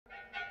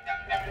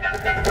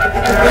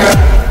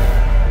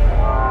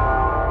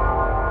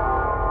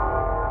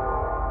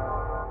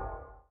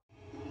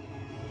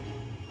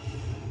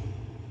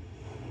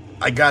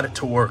I got it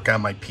to work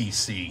on my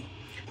PC.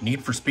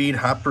 Need for Speed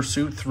Hot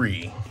Pursuit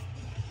 3.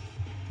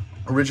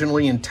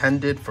 Originally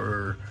intended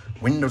for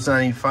Windows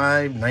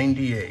 95,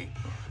 98.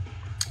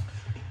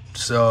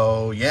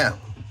 So yeah,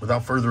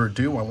 without further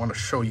ado, I want to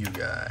show you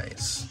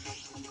guys.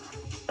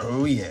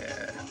 Oh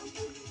yeah.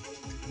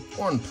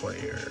 One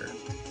player.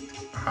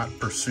 Hot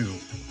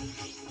Pursuit.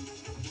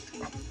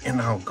 And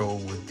I'll go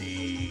with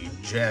the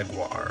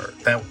Jaguar.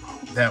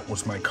 That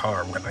was my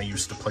car when I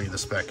used to play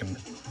this back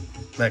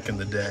in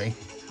the day.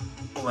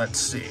 Let's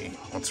see.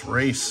 Let's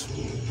race.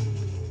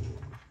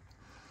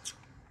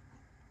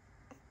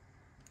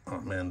 Oh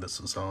man, this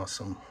is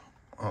awesome.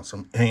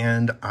 Awesome.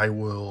 And I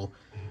will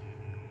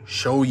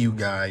show you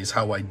guys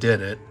how I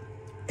did it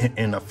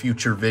in a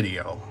future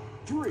video.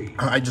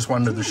 I just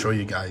wanted to show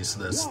you guys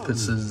this.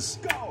 This is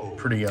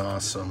pretty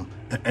awesome.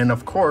 And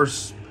of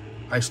course,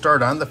 I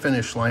start on the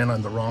finish line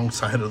on the wrong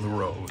side of the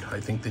road. I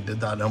think they did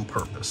that on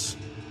purpose.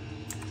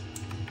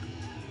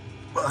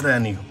 But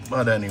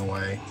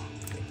anyway,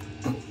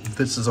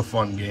 this is a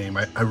fun game.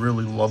 I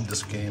really love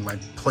this game. I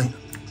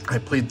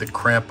played the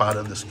crap out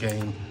of this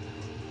game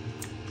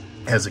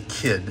as a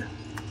kid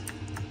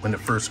when it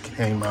first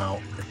came out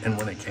and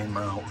when it came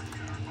out.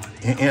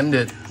 And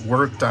it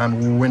worked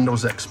on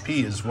Windows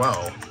XP as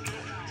well.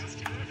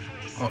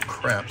 Oh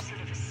crap.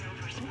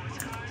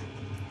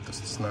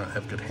 This does not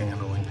have good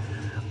handling.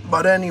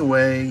 But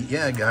anyway,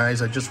 yeah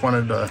guys, I just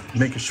wanted to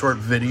make a short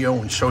video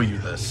and show you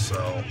this.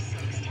 So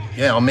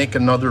yeah, I'll make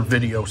another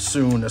video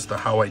soon as to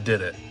how I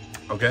did it.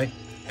 Okay?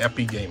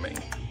 Happy gaming.